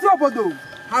of Ezobodo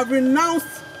have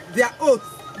renounced their oath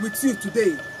with you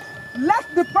today. Let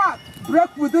the path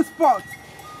break with this pot.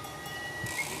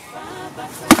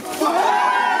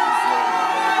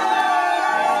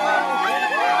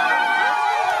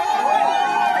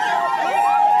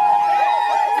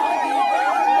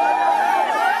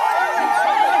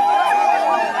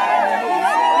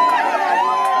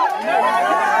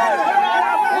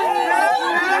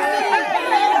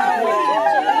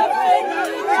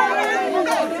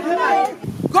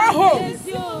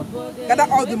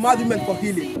 the mad women for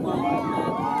healing.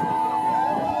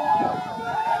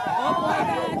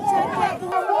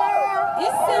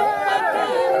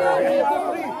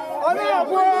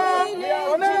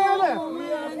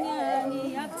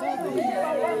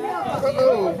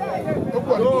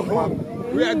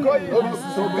 We are going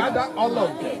to gather all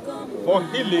of them for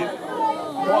healing.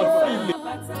 For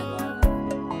healing.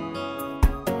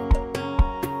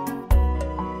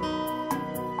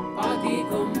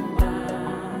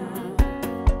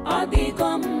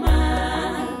 Odigoma,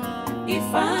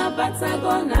 ifa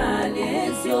batagona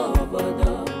lezi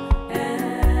obodo.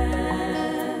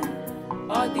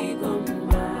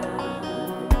 Odigoma,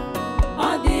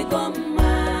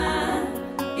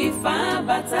 ifa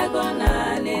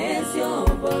batagona lezi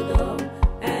obodo.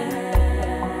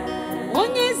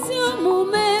 Onye si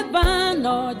omume ba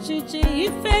n'ọchịchị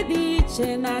ife dị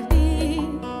iche na dị.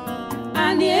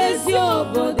 Ani ezi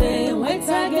obodo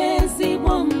enwetaghị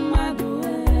ezigbo mmadụ.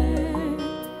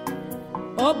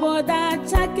 Obodo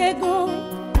achakego,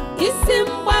 isi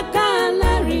mgbaka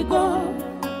anarigo,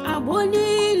 agbụ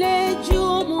niile ji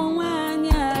ụmụ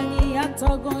nwanyị anyị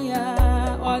atọgo ya.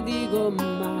 Ọdịgo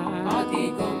mma,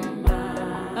 ọdịgo mma,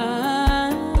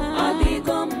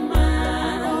 ọdịgo mma,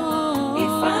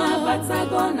 ife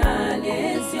abatago n'ala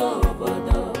ezi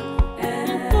obodo.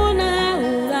 Mpụ na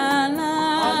ụghala,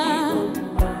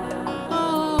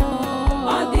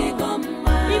 ọdịgo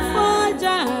mma, ife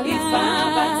ọjọọ, ife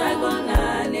abatago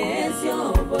n'ala ezi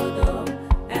obodo.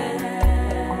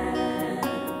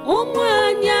 Ụmụ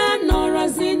anyị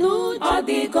anọrọzi n'uche.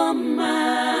 Ọdịgo mma,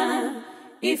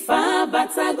 ife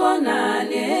abatago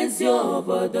n'ala ezi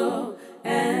obodo.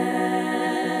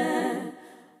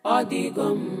 Ọdịgo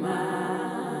mma,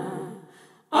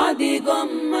 ọdịgo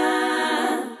mma,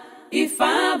 ife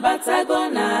abatago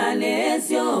n'ala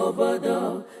ezi obodo.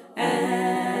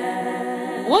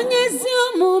 Onye ezi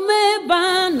omume ba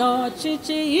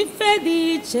n'ọchịchị ife dị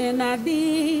iche na dị.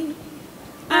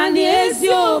 Ani ezi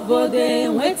obodo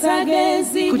enwetaghị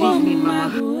ezigbo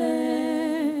mmadụ.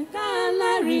 Ka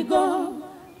anarigo,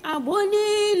 agbụ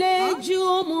niile ji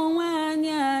ụmụ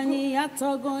nwanyị anyị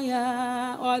atọgo ya.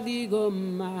 Ọdịgo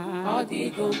mma,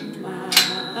 ọdịgo mma,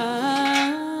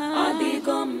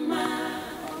 ọdịgo mma.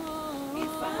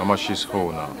 Mama, she's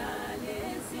whole now.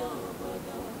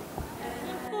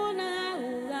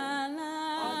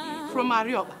 From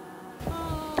Arioba.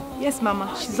 Yes,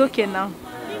 Mama, she's okay now.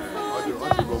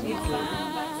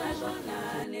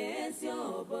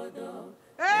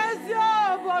 Ezi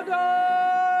obodo.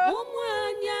 Ụmụ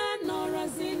anyị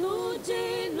anọrọzi n'uche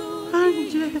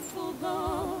n'ụdị ifugo.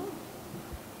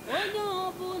 Onye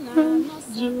ọbụla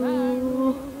nọsara arụ.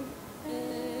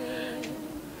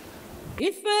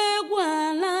 Ife egwu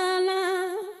alala,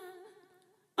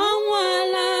 ọnwụ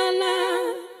alala,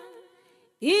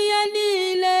 ihe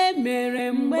niile mere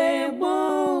mgbe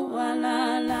gboo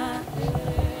alala.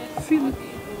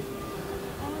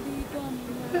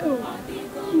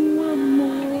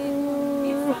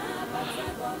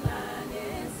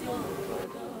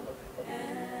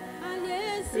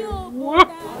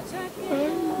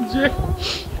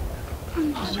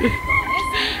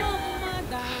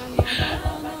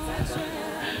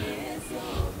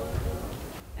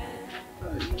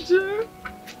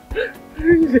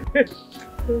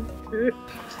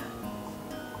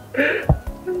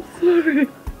 I'm sorry.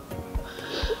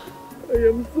 I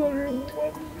am sorry,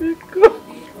 Mom, because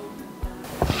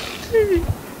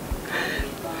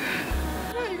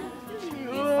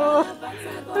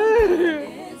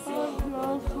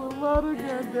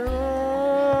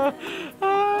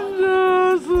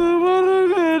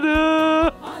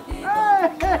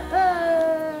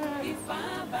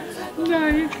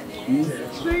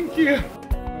thank you.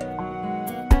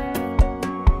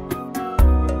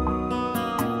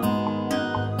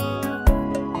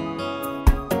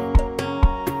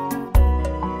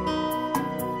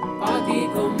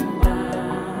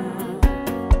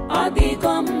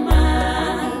 Ọdịgọmma,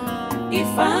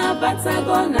 ife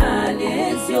abatago n'ala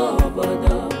ezi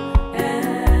obodo.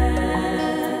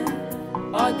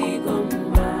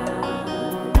 Ọdịgọmma,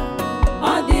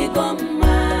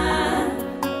 ọdịgọmma,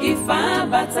 ife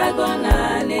abatago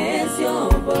n'ala ezi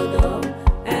obodo.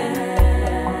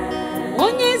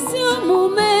 Onye ezi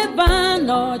omume ba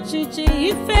n'ọchịchị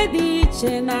ife dị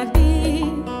iche na dị.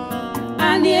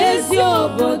 Ani ezi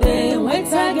obodo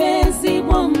enwetaghị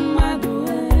ezigbo mmadụ.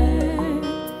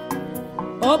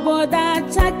 Obodo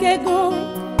achakego,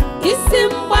 isi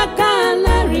mgbaka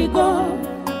anarigo,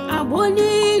 agbụ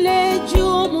niile ji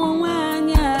ụmụ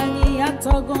nwanyị anyị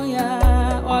atọgo ya.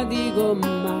 Ọdịgo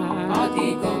mma,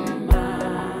 ọdịgo mma,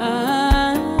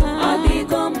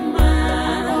 ọdịgo mma,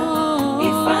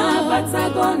 ife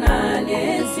abatago n'ala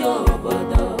ezi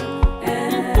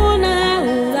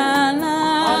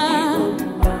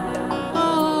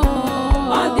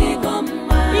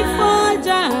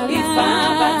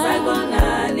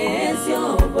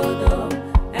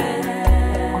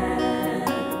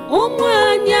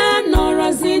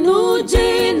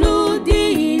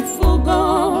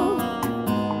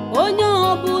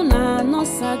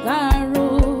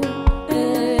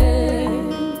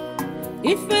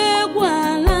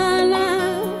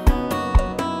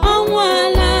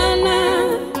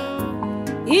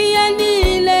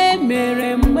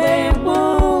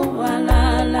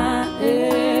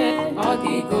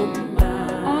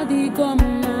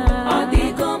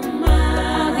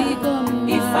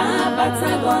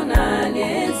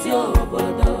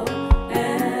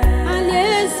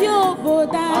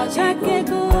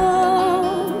chakego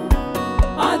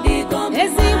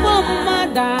ezigbo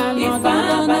mmadụ anọdụ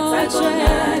n'oche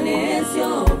n'ezi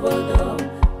obodo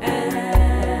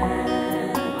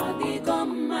ọdịgo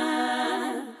mma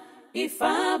ife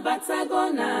abatago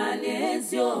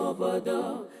n'ezi obodo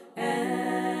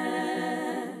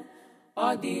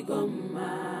ọdịgo mma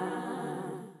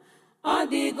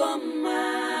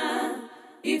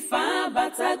ife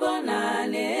abatago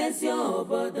n'ezi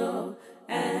obodo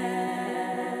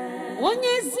onye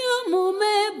ezi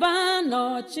omume baa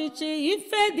n'ọchịchị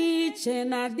ife dị iche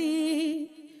na dị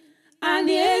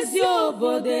anyị ezi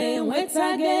obodo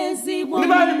enwetaghị ezigbo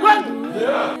mmadụ.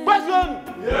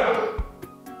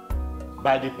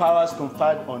 By the powers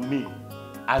conferred on me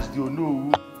as the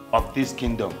Onowu of this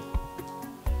kingdom,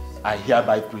 I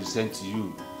hereby present to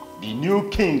you the new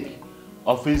king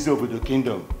of Eziobodo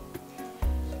Kingdom,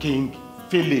 King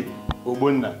Philip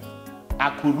Ogbonna,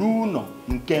 Akuruno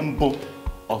Nkembo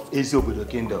of Eziobodo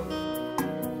Kingdom.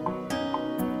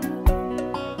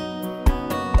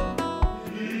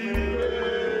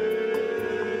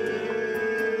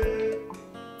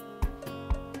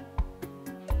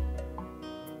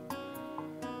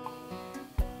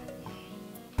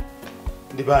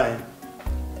 Divine,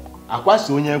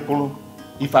 akwasi onye mkpụrụ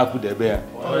ife akụdebe ya.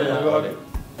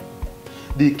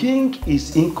 The king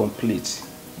is incomplete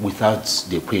without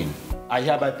the queen. I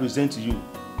hereby present to you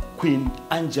Queen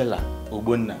Angela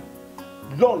Ogbonna,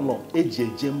 Lolo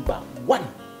Ejejemba, one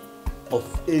of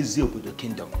Eziobodo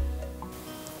Kingdom.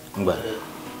 Ngwa.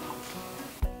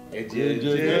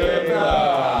 Ejejemba.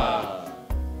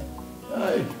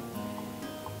 Ay.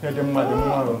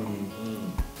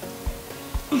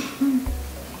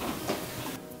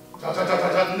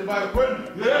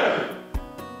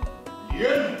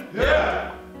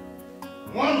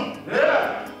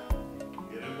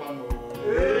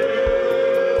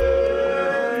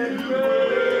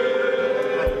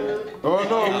 Oh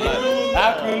no!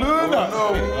 Akuluna! Oh no!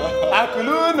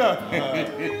 Akuluna!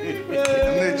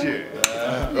 Neche.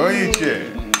 Oyiche.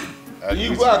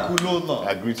 Igwe Akuluna. I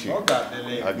greet you. I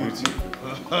greet you.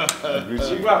 I greet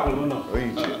you. Igwe Akuluna.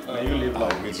 Oyiche. May you live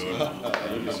long. I greet you. I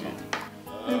greet you.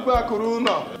 Igwe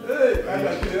Akuluna. Hey,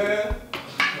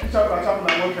 chapa na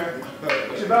nwoke.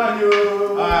 Chibanyo.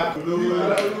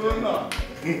 Akuluna.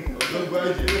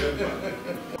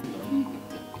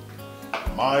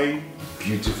 My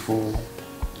beautiful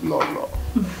Lolo.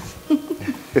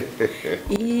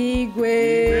 Igwe.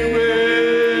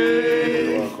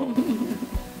 You're welcome.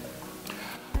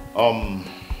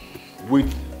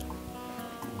 With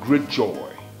great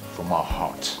joy from our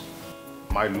heart,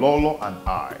 my Lolo and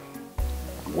I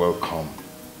welcome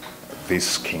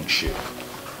this kingship.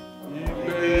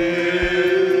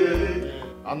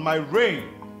 And my reign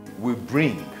will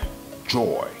bring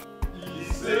joy,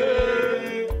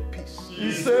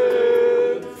 peace,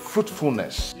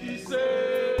 fruitfulness,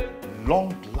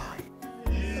 long life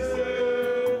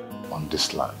on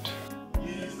this land.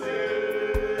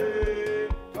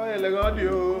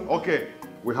 Okay,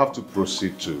 we have to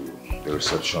proceed to the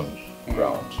reception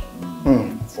ground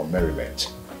for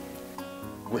merriment.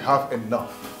 We have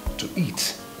enough to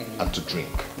eat and to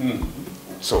drink.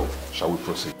 So, shall we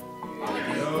proceed?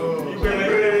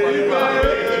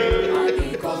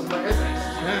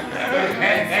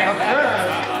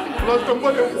 Let's